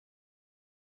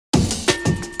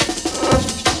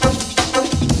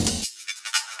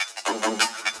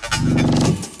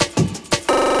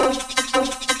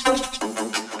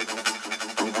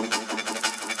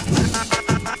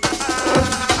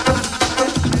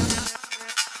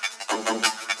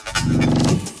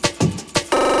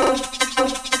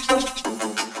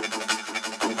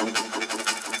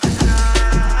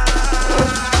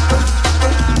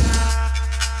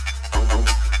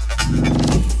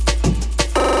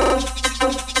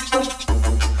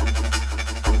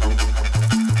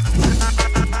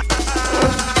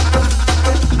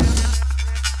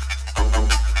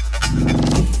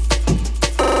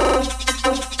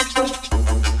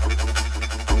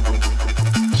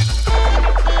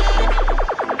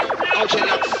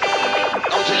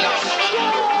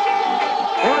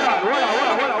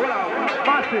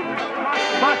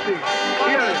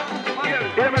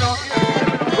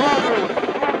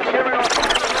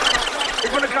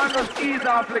can't just ease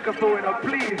off like a fool,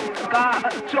 please. God,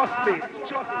 trust me.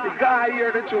 The guy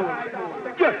hear the truth.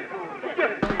 Yeah.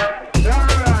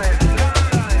 Alright.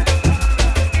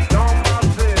 Don't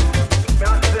massive.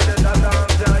 Can't say that I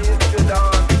dance, I used to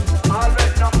dance. All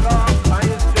right, knock off, I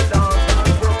used to dance.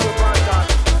 And broke up and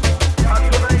dance. And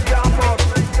tonight jam up.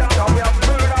 Now we have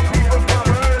murder people from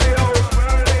early out.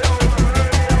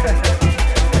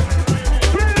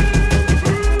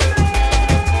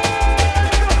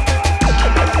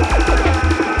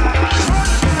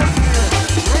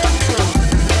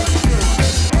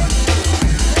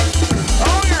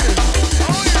 Oh yeah.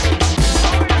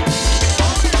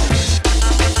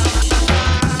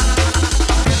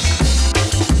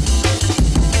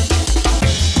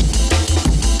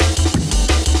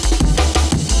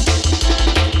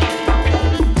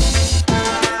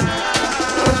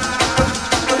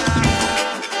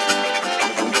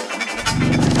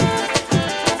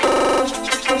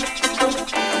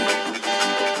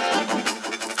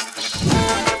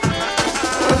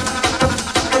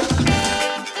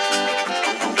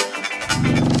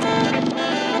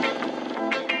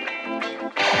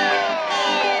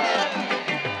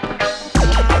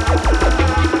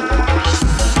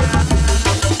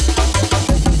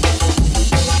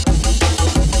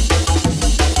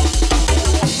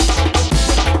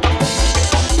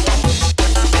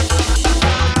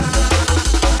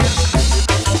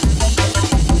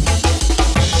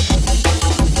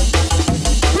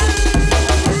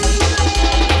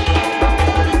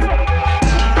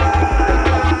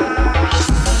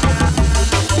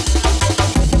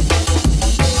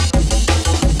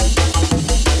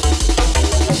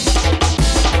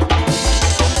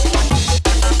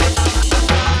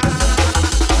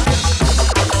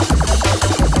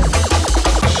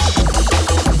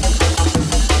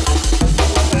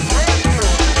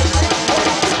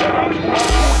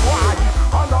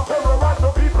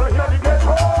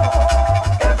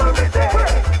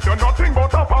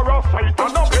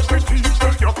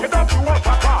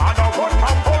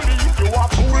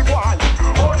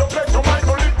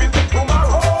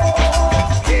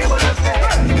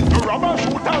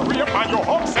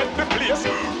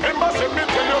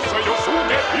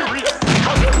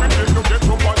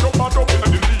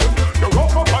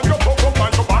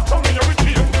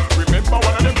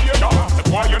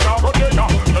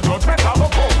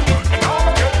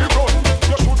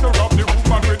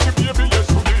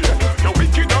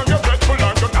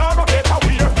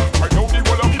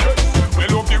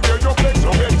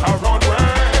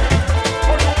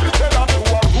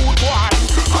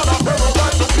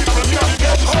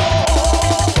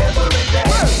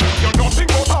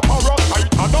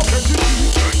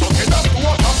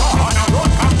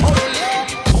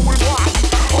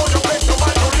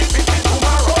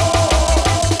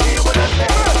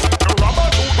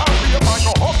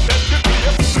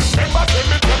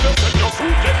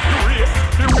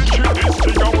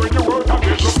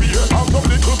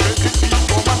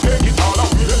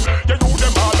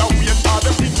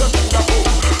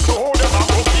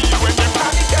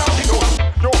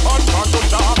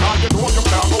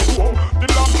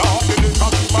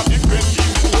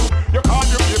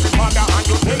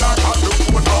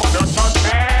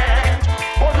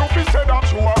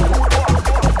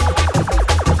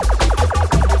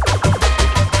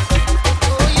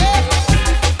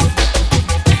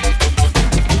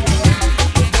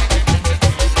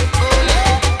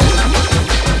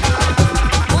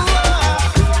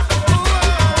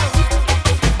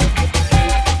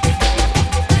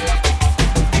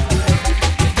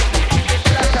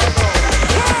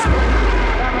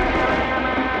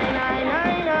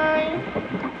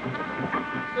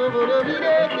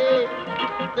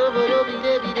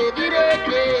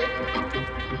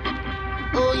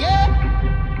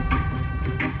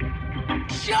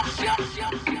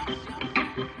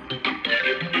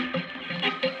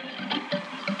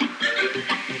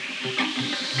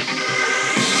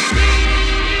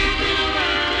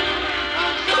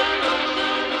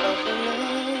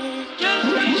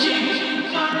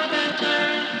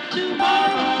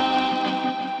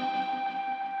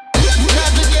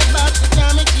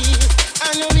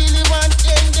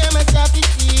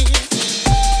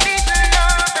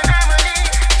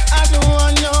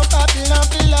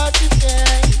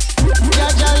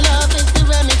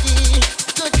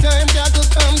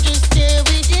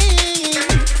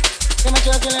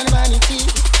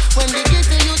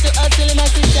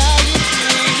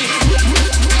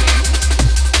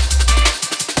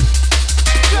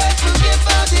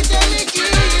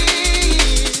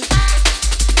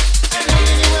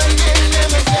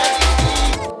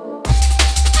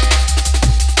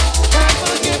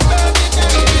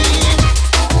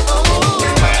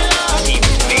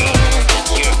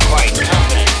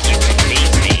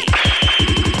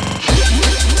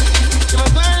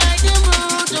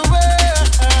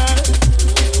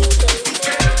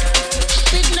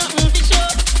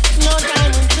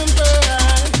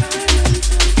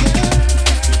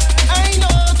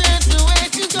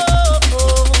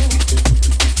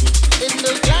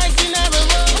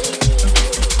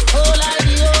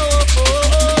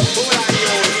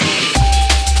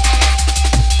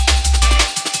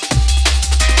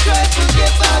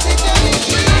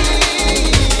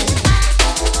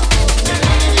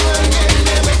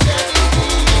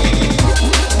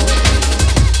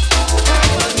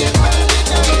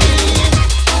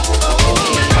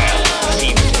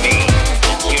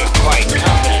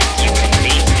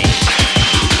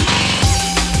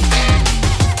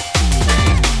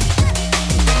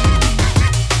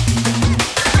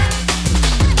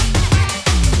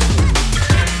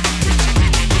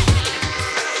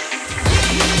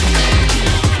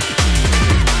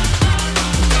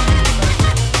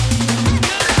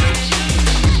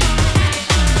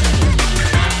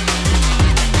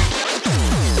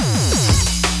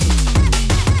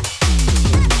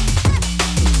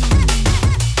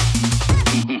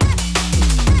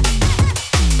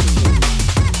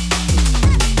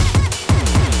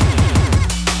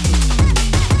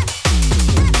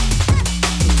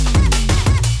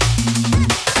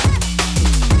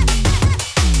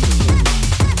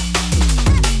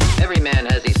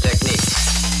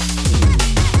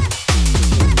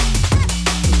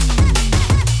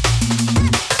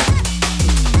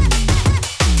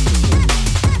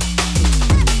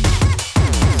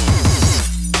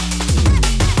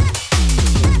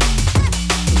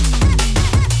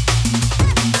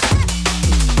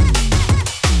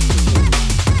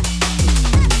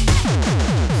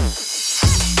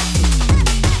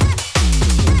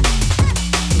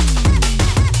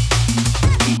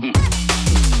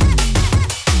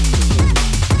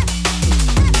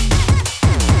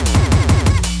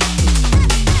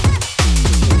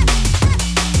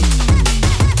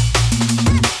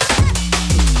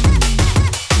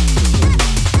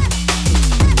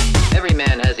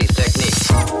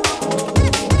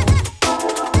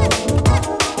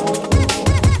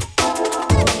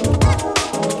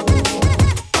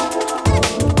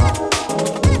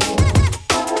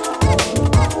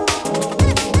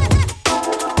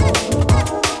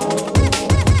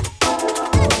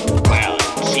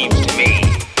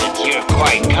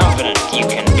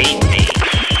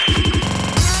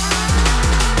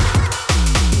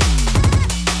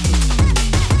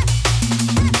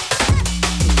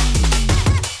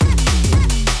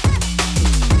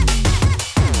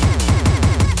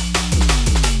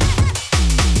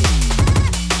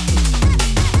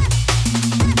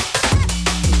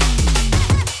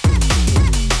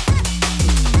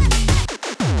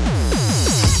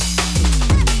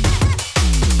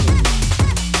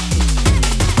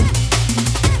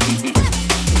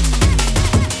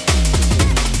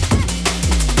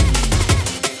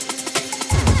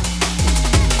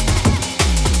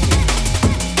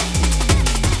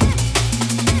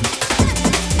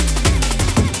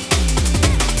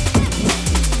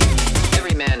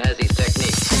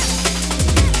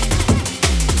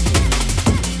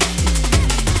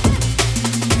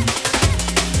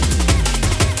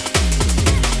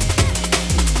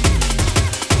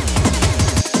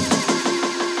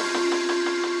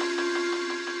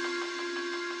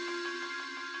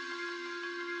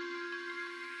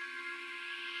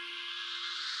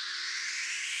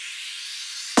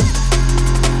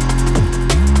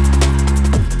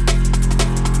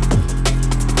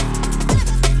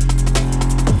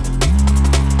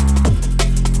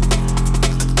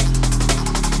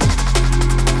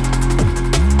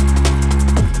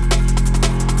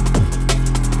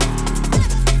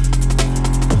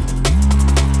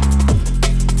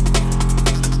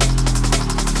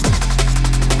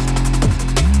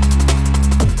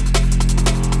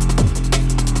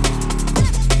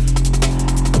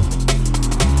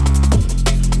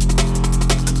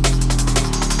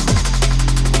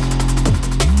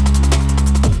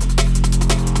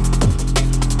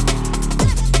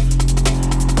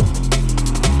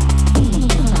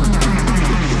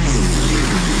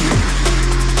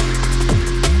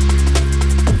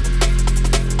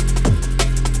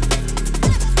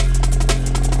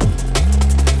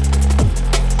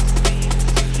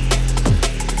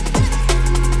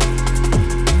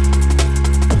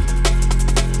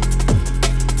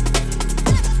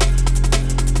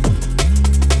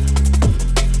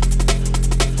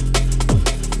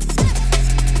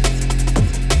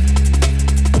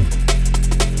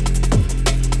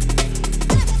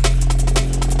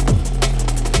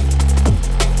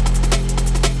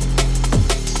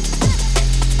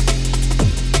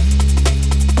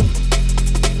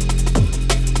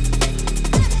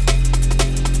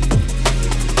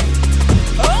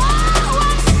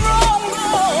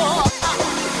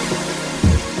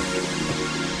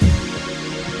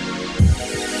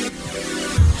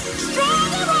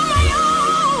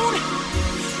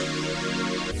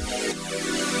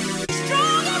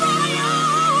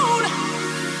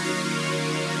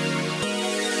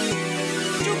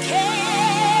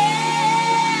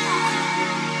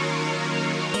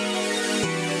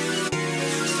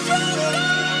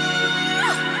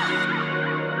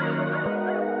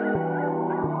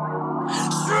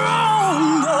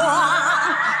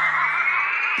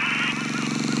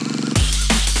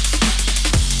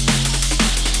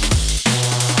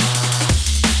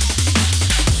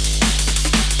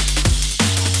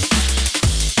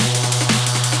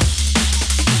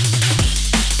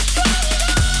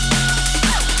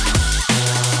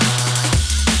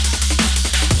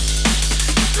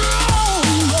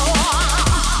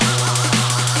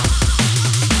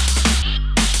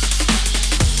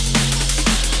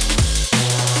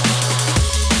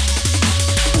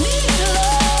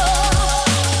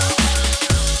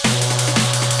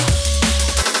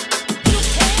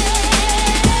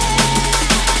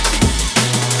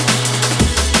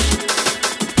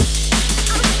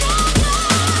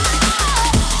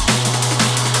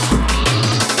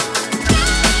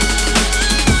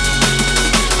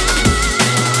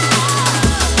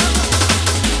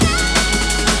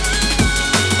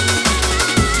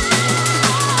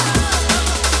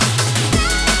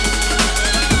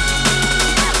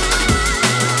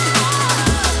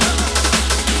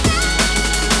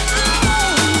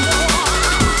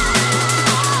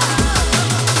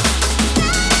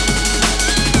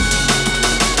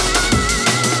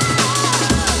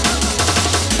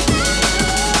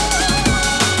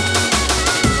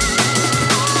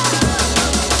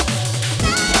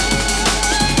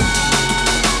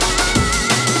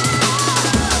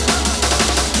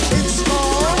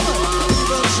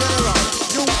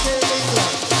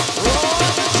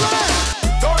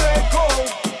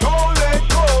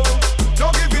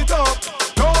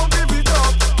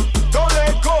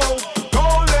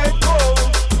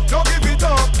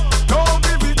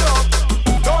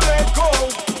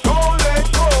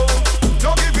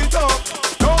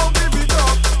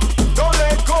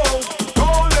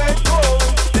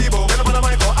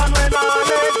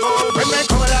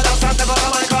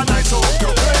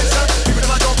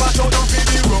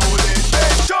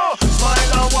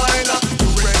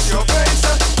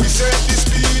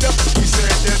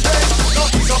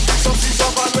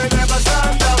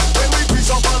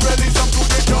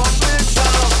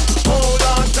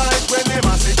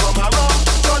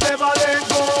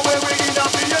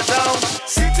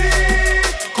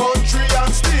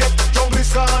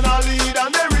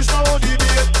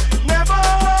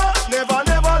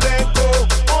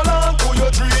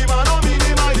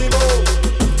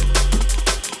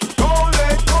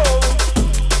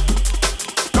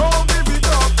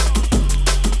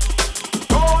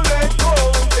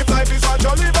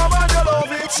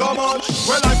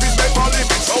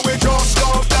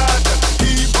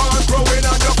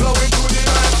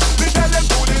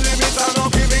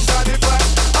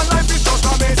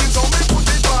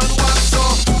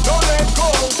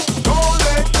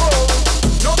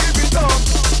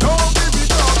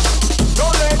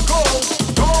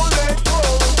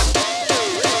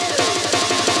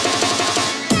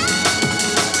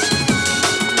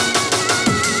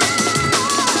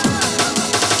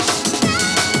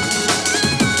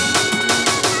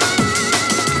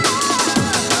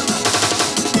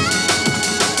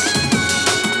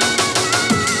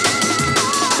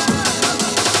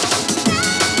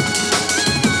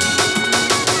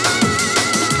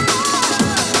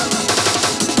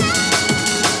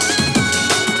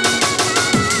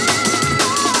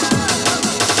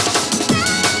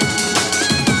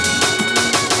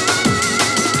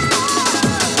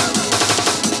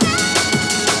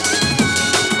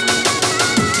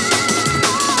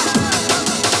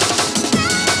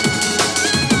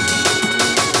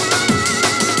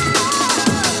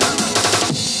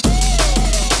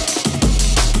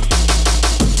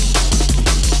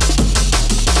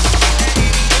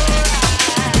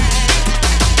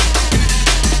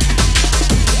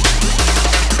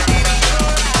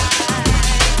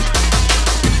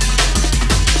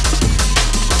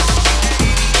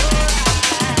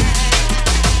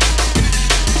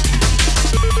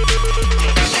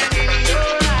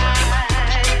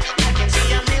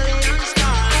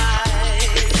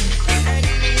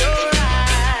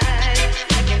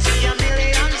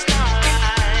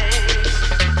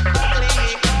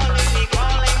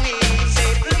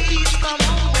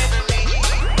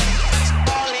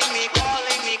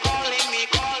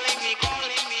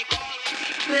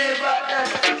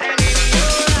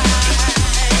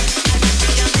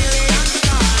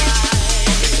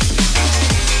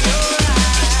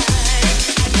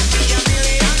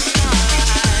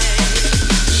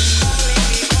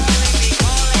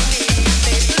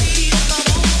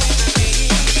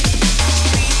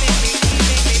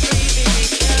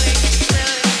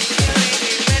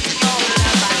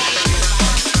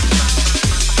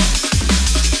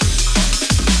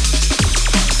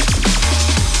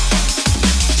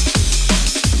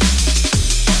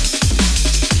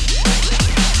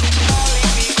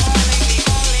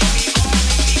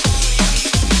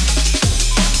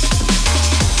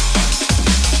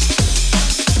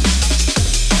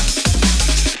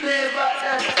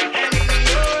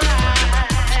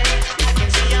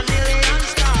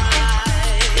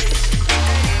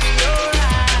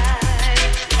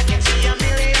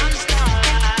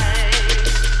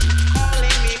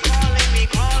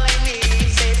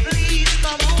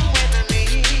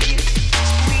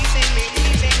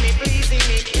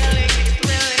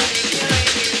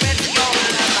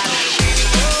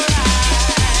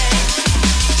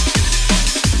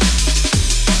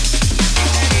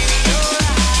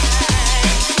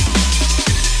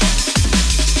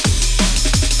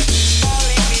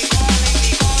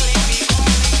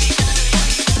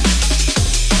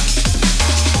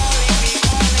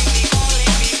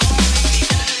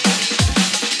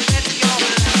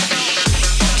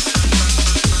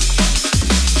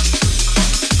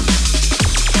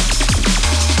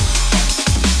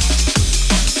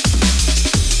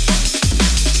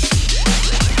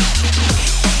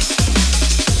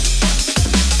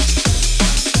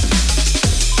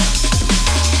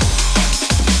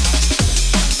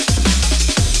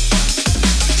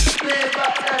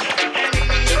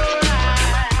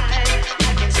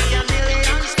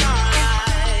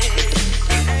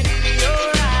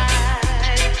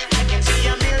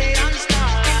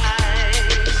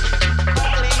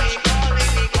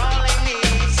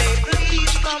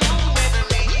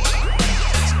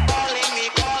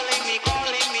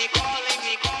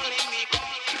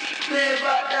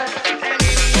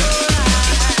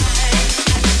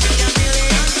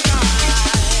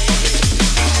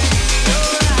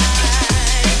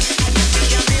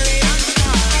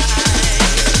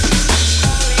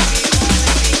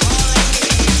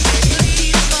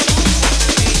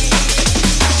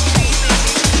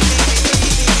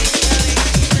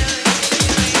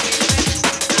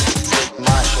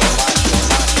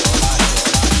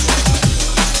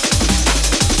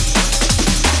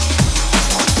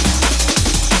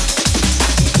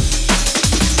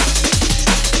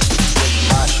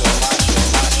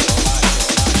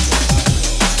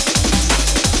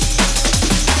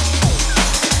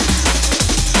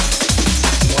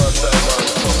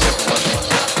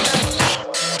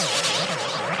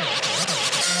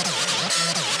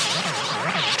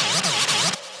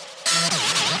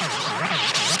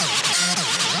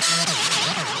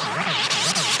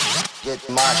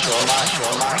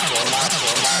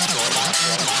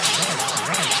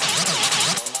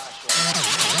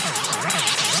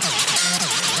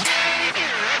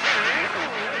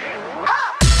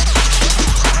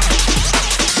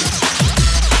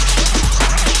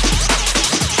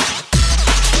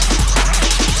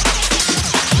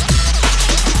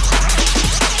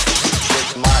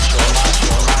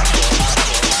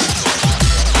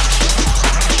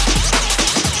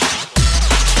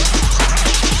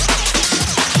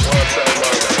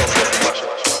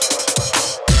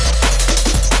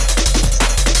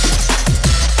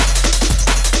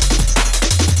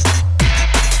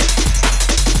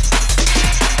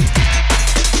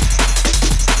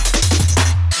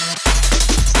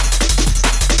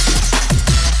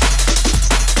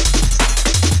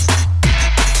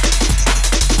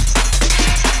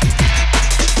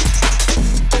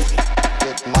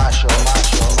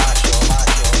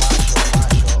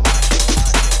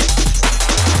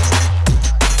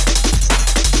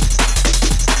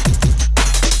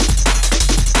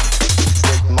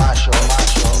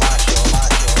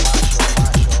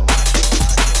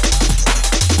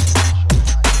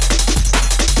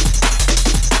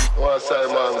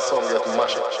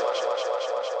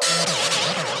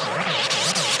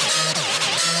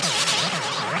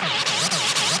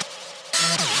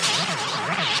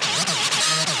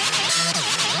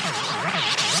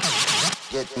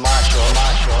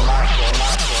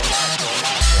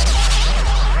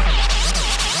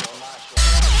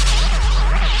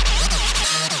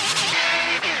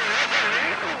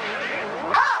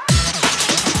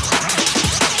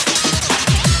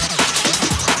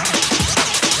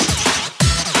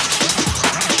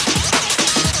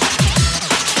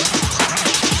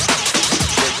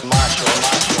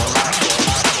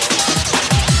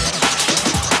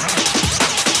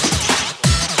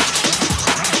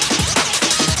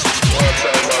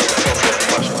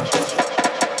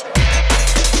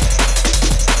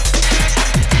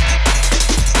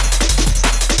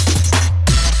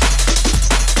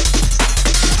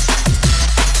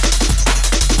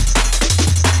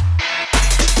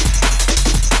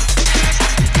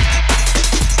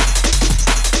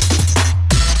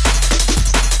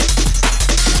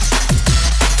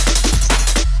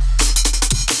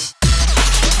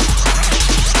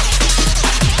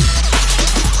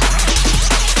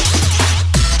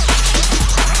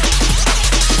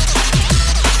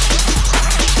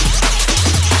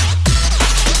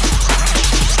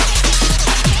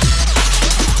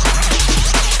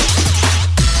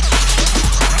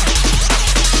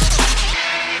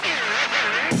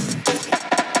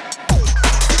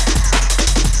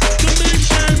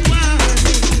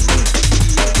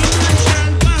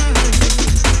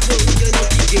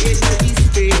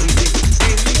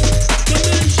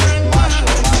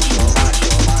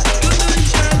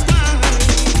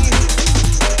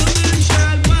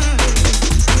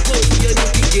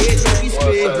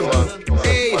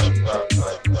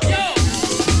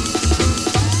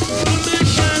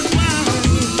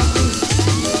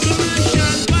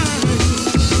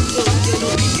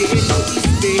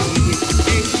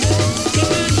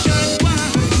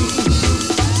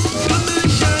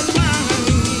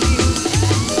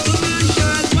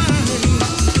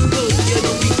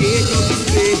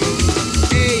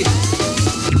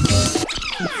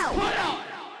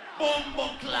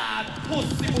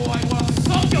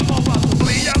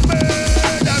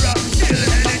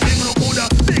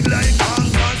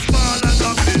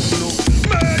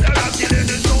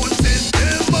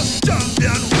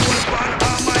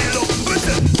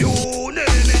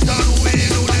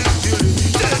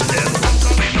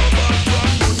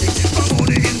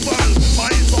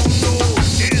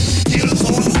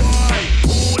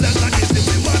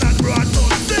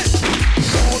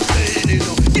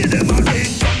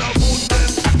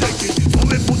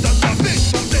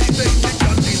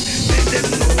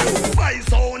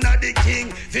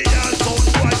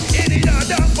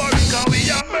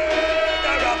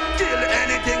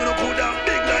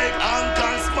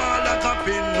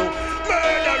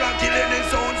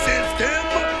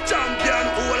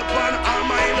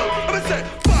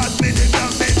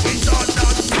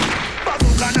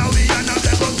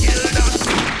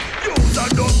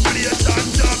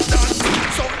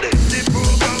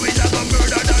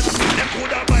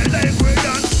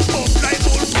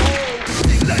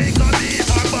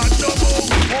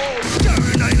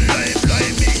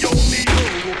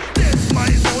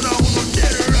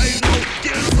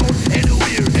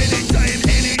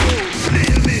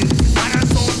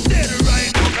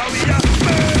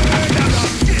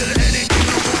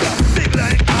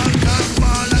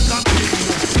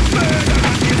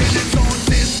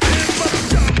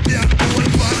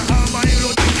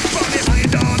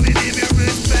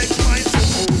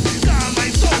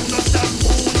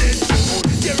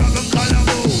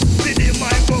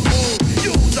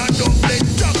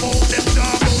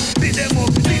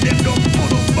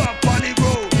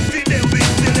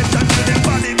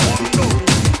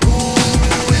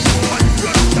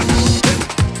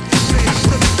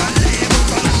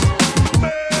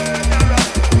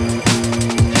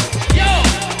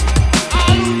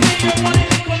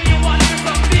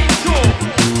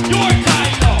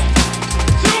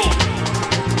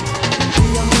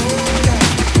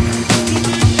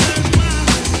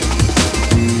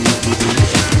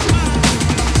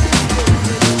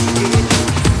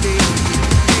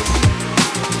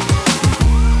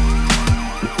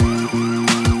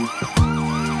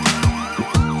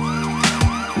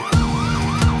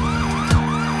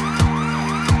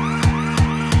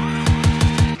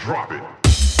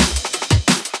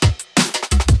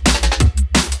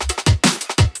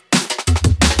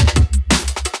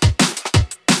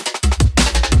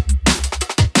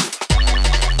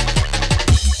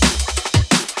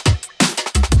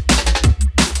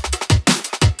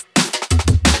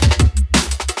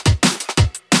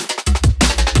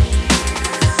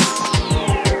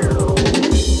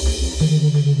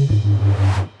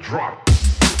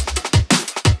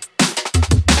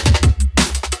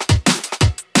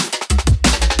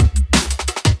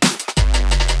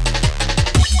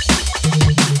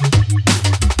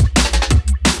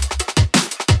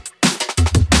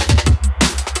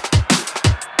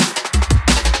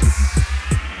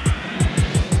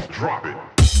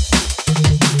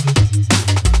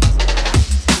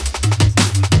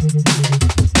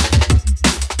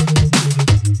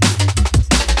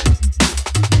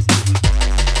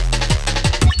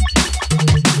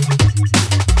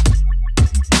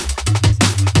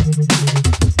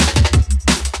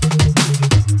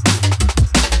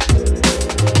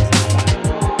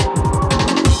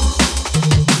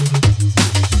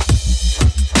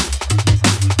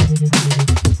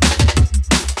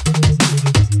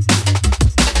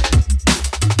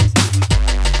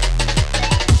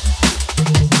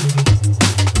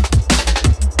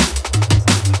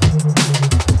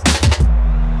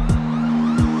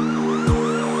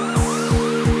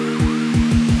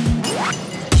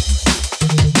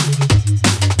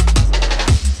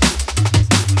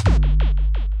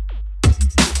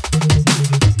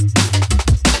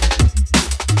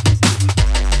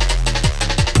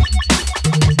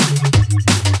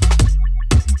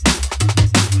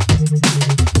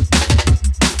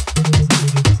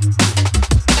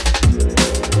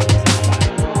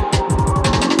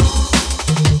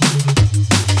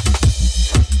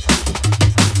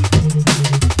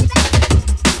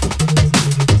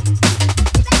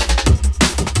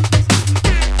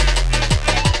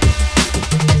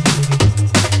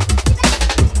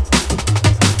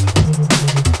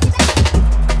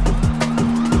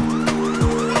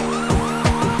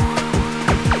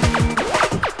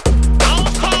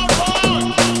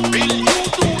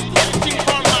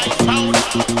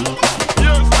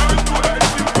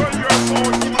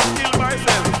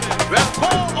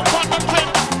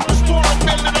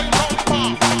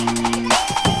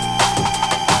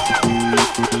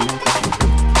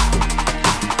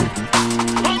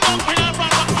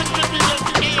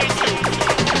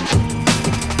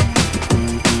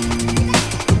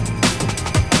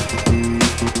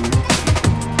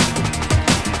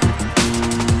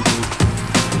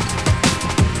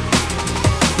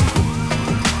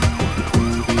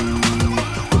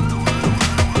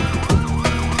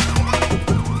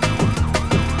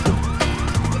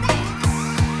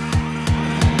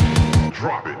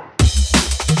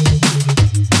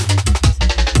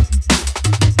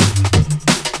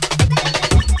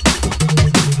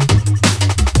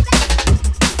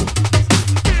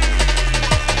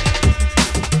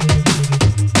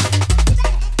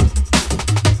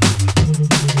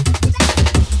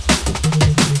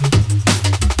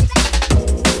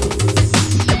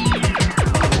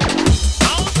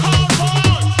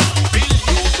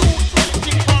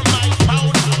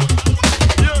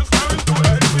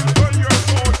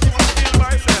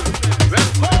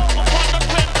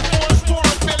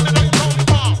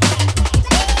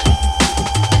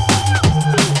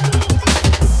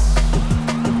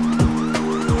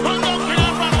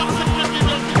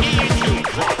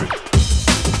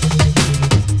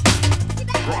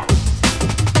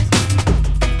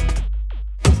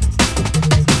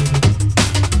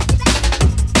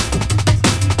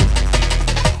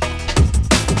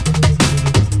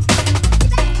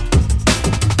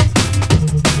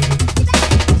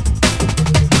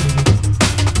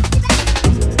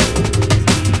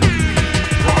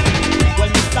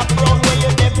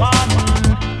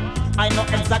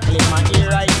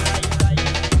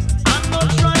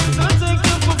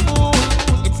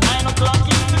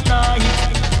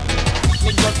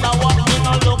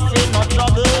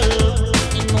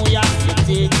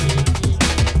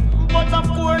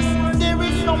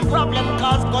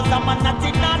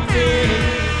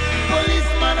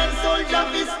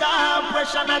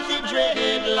 pressure not the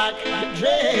dreadlock,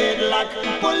 dreadlock.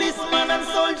 Policeman and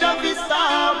soldier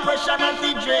vista, pressure not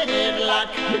the dreadlock,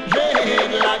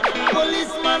 dreadlock.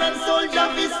 Policeman and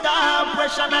soldier vista,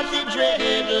 pressure not the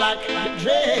dreadlock,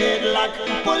 dreadlock.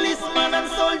 Policeman and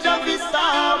soldier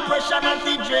vista, pressure not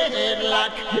the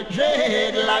dreadlock,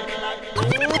 dreadlock.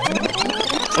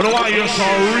 I don't want to hear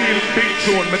some real big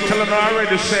tune. Me telling her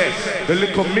already said the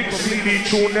little mix CD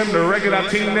tune them, the regular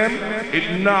thing them,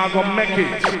 it not gonna make it.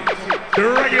 The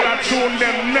regular tune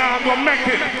them not gonna make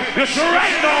it. You should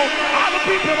right now, all the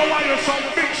people don't want to hear some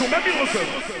big tune. Let me listen.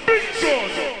 Big tune,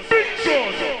 big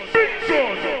tune, big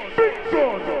tune, big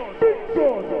tune, big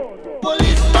tune.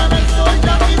 Policeman and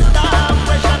soldier vista,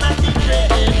 pressure not the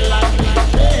dreadlock,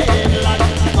 dreadlock.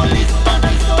 Policeman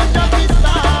and soldier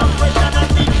vista, pressure not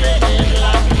the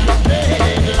dreadlock,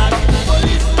 dreadlock.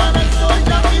 Policeman and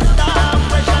soldier vista,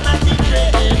 pressure not the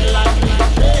dreadlock,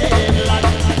 dreadlock.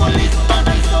 Policeman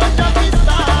and soldier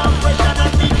vista, pressure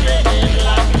not the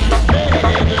dreadlock,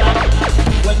 dreadlock.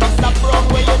 When Mr. Brown,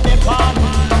 where you depart,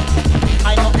 I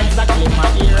know exactly my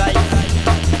right.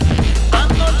 I'm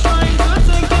not trying to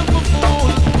take you for fool.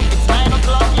 It's 9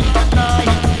 o'clock in the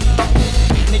night.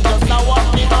 Me just a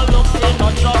walking or looking no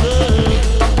trouble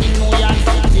in New York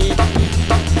City.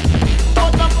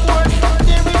 But of course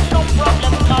there is no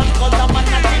problem, cause I'm a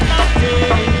naughty.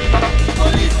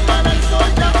 Policeman and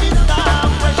soldier vista,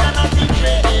 pressure not the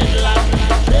dreadlock,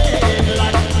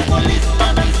 dreadlock.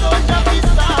 Policeman and soldier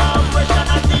vista, pressure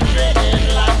not the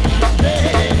dreadlock,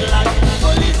 dreadlock.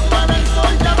 Policeman and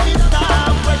soldier vista,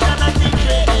 pressure not the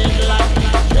dreadlock,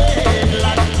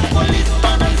 dreadlock.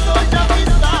 Policeman and soldier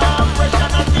vista, pressure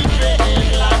not the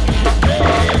dreadlock,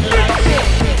 dreadlock.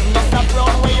 Mr.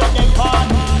 Brown, where you dey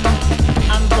gone?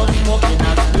 I'm just smoking a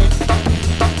split.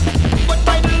 But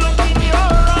by the look in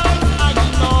your eyes, I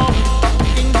know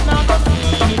things not go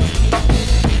sweet.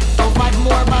 So 5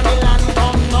 more Babylon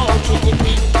come now, treating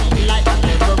me like a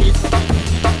terrorist.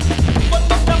 But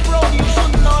Mr. Brown, you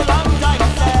should know long time,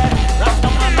 sir.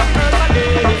 Rastaman a murder.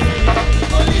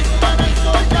 Policeman and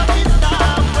soldier vista,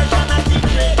 pressure not the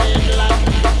dreadlock,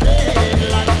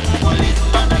 dreadlock.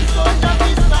 Policeman and soldier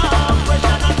vista,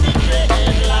 pressure not the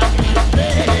dreadlock,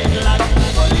 dreadlock.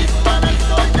 Policeman and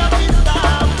soldier vista,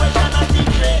 pressure not the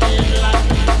dreadlock,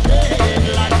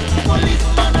 dreadlock.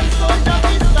 Policeman and soldier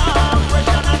vista,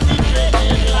 pressure not the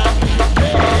dreadlock,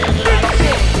 dreadlock.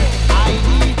 ID,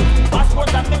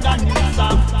 passport and the gun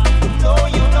stop. No,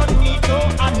 you don't need to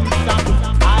answer.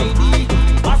 ID,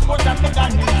 passport and the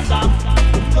gun stop.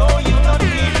 No, you don't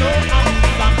need to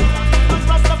answer. Cause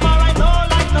Rastafari no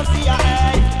like no CIA.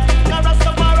 The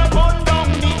Rastafari burn down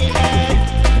the air.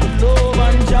 Love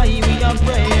and joy we a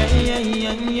pray.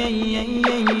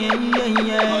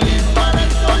 Policeman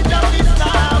and soldier vista,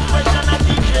 pressure not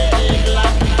the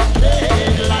dreadlock,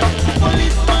 dreadlock.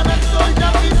 Policeman and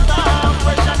soldier vista,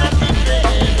 pressure not the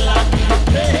dreadlock,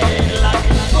 dreadlock.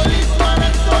 Policeman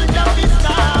and soldier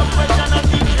vista, pressure not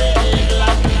the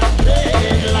dreadlock,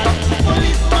 dreadlock.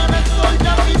 Policeman and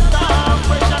soldier vista,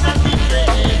 pressure not the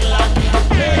dreadlock,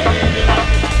 dreadlock.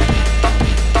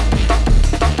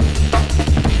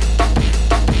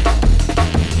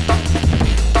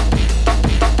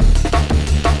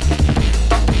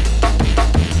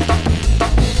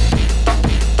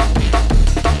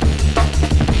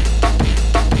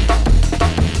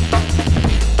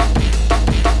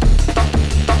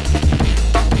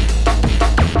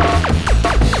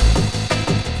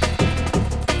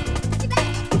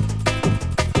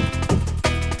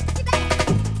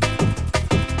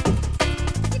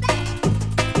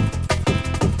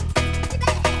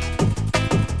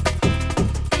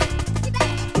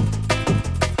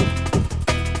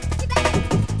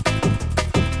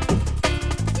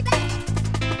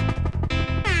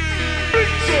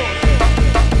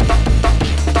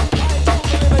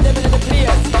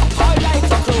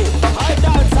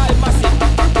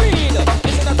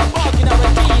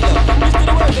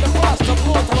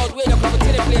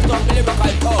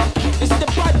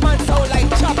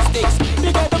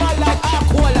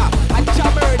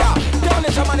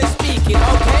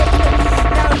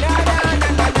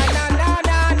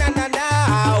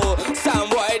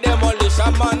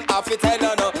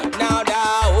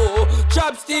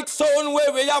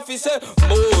 Say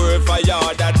more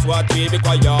fire, that's what we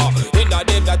require. In a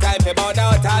them the time for burn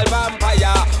out all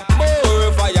vampire.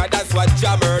 More fire, that's what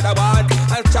Jammer the want.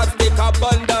 And chopstick up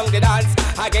burn down the dance.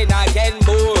 Again,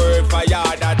 more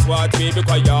fire, that's what we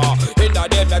require. In a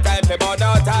them the time for burn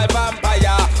out all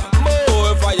vampire.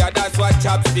 More fire, that's what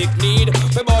chopstick need.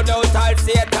 For burn out all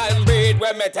Satan breed.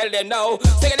 When me tell them now,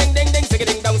 sing a ding ding ding, sing a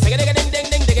ding dong, sing a ding ding ding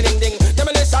ding ding ding ding.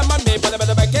 Demolition man me, but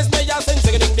the kiss me, ya sing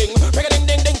a ding ding, pick a ding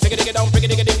ding ding, sing a ding dong, pick a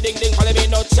ding ding, follow me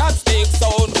no chopstick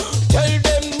sound. Tell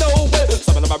them no well.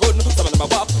 Some of them are run, some of them are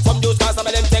walk. Some use cars, some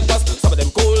of them take bus. Some of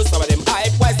them cool, some of them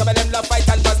hype. Why some of them love fight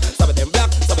and fuss? Some of them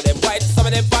black, some of them white, some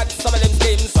of them fat, some of them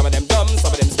slim, some of them dumb,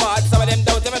 some of them smart, some of them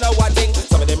don't even know what thing.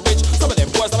 Some of them rich, some of them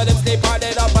poor, some of them sleep hard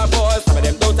and up and poor. Some of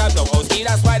them don't have no house key,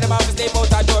 that's why them have to sleep out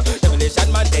the door.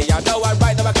 Demolition man, they are now and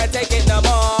right now I can't take it no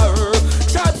more.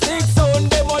 Chopstick sound,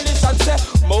 demolition say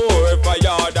more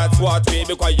fire, that's what we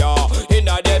require. In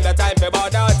a them the time for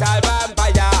burn out all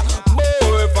vampire.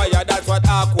 More fire, that's what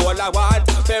I call I want.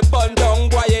 For burn down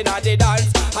boy in a the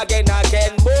dance. Again,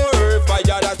 more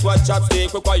fire, that's what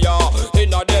chopstick require.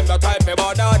 In a them the time for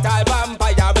burn out all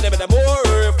vampire. But the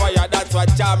more fire, that's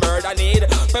what your murder need.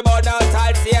 For burn out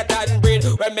all Satan breed.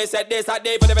 When me said this a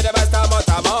day for the best time out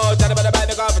of mouth. Tell the bad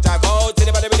me go for check out. See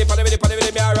the body really funny,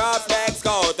 me a rough next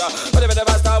coat. For the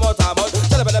best time out of mouth.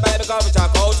 Tell the bad me go for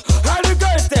check out. And the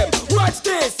girls them, watch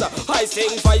this. I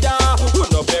sing fire. Who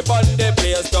no play burn the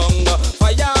place down.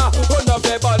 Fire. Who no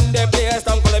play burn the place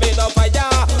down. Call me no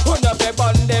fire. Who no play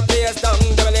burn the place down.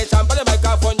 Demolition for the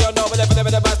microphone, you know. But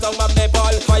the best down, man, me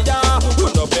ball. Fire.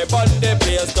 Who no play burn the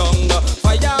place down.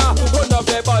 Fire. Who no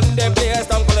play burn the place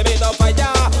down. Call me no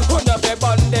fire. Who no play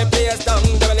burn the place down.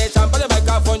 Demolition for the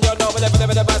microphone, you know. But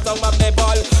the best down, man, me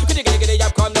ball. Giddy,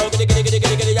 yap, come down.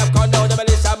 Giddy, yap, come down.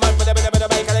 Demolition man, for the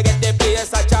mic, I get the place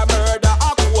such a murder.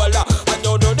 And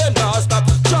you know them not stop.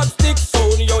 Chopstick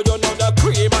sound, you know the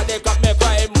cream and they got me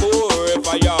crying more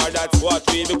fire. That's what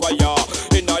we require.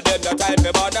 In a them the time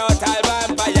for burn out all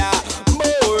vampire.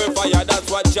 More fire, that's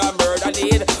what your murder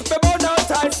need. For burn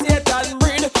out all Satan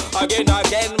breed. Again,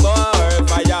 more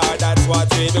fire. That's what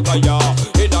we require.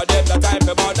 In a them the time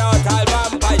for burn out all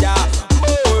vampire.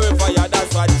 More fire,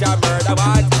 that's what your murder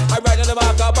want. I ride on the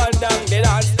mark up and down the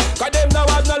dance. Cause them now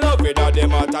have no love in all them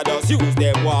matter. Just use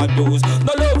them one use.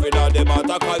 No love in all them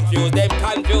matter. Confuse them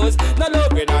confused. No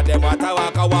love in all them matter.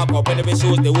 Walk up in the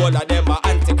shoes. The whole of them are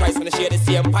antichrist when they share the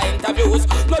same point of views.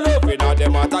 No love in all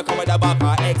them matter. Come with the back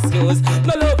or excuse.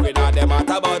 No love in all them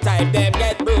matter. About time them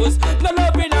get bruised. No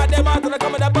love in all them matter.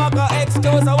 Come with the back or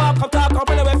excuse. I walk up, talk up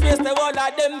in the face. The whole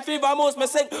of them fever most me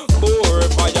sing. More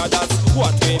fire, that's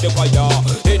what we require.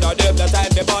 In all them the time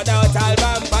they burn out all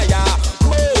vampire.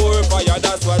 More fire,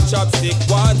 that's what chopstick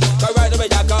want. Cause right away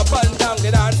you can burn down the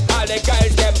dance. All the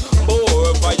guys them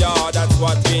more fire, that's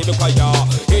what we require.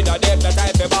 In a them the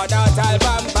time they burn out all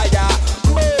vampire.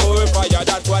 More fire,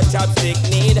 that's what chopstick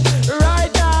need.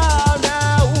 Right now,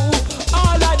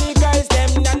 all of the girls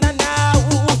them na.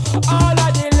 All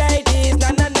of the ladies na.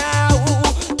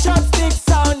 Chopstick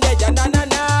sound they na.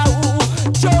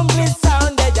 Jungle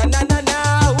sound they na.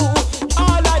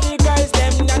 All of the girls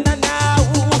them na.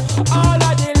 All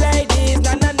of the ladies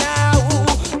na.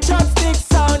 Chopstick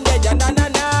sound they na.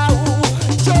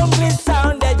 Jungle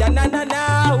sound they na.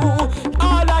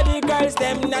 All of the girls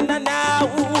them na.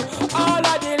 All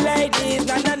of the ladies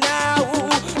na.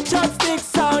 Chopstick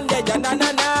sound they na.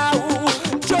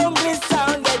 Jungle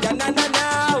sound they na.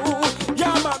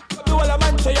 Yeah man, the whole of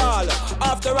Montreal,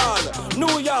 after all,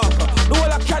 New York, the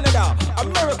whole of Canada,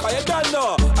 America, you don't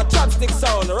know. A chopstick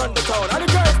sound run the town. And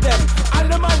the girls them,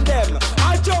 and the man them,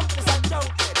 I jump this and jump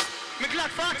it. Me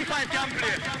glad 45 can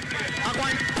play. I'm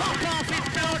going to pop off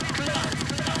it down class.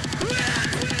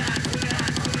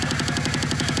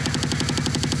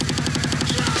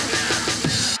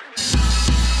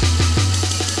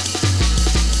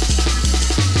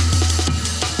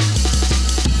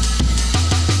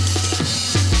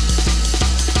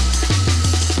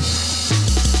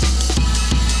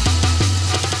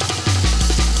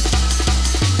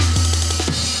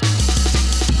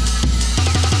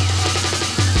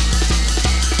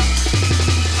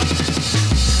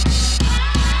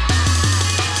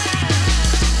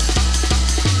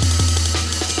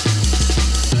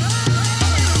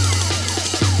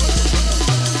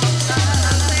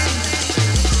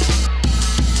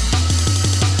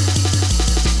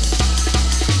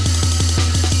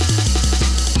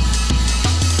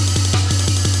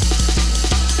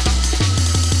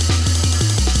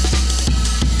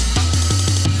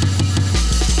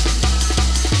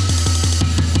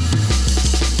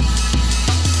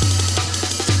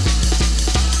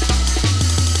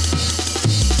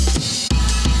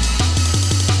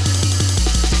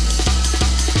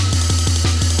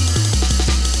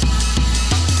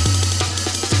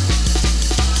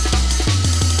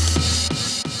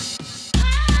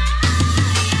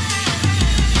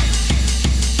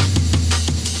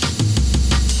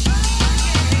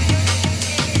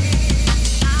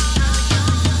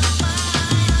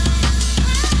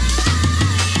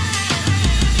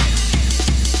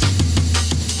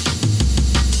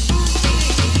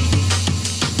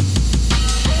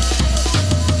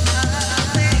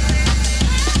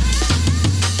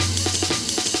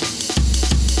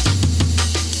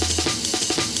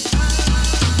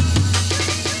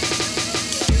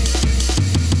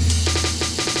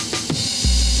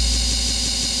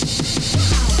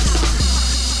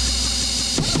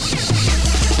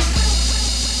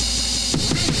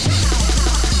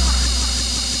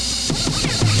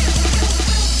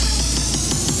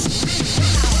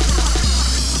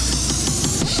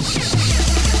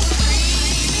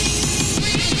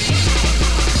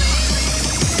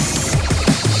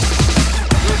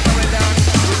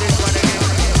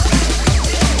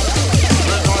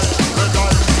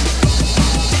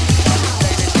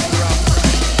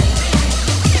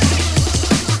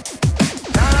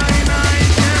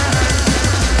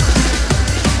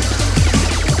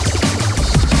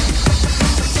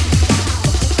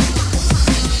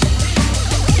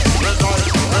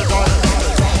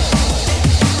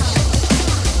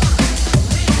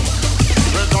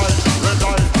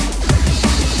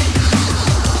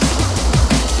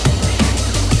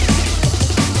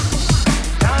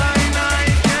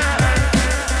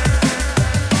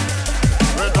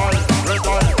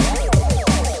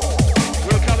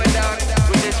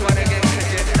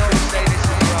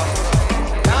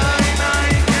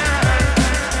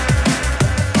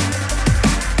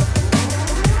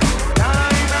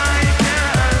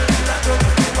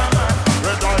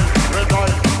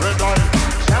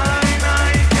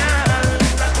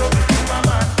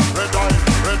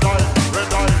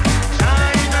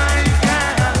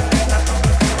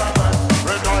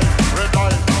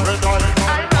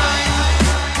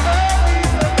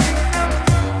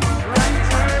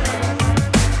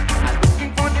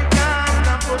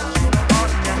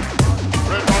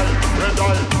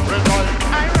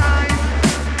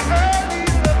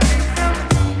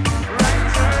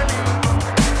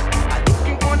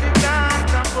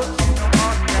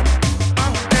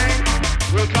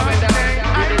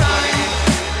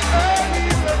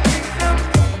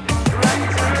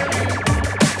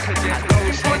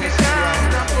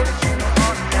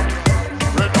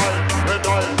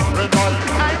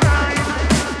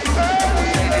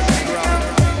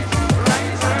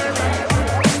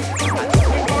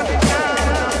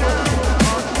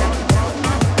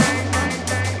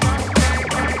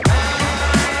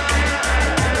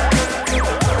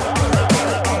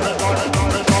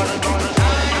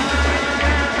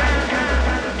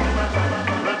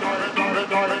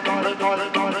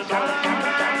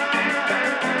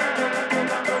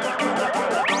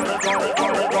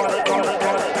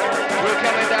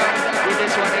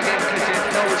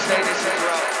 Say this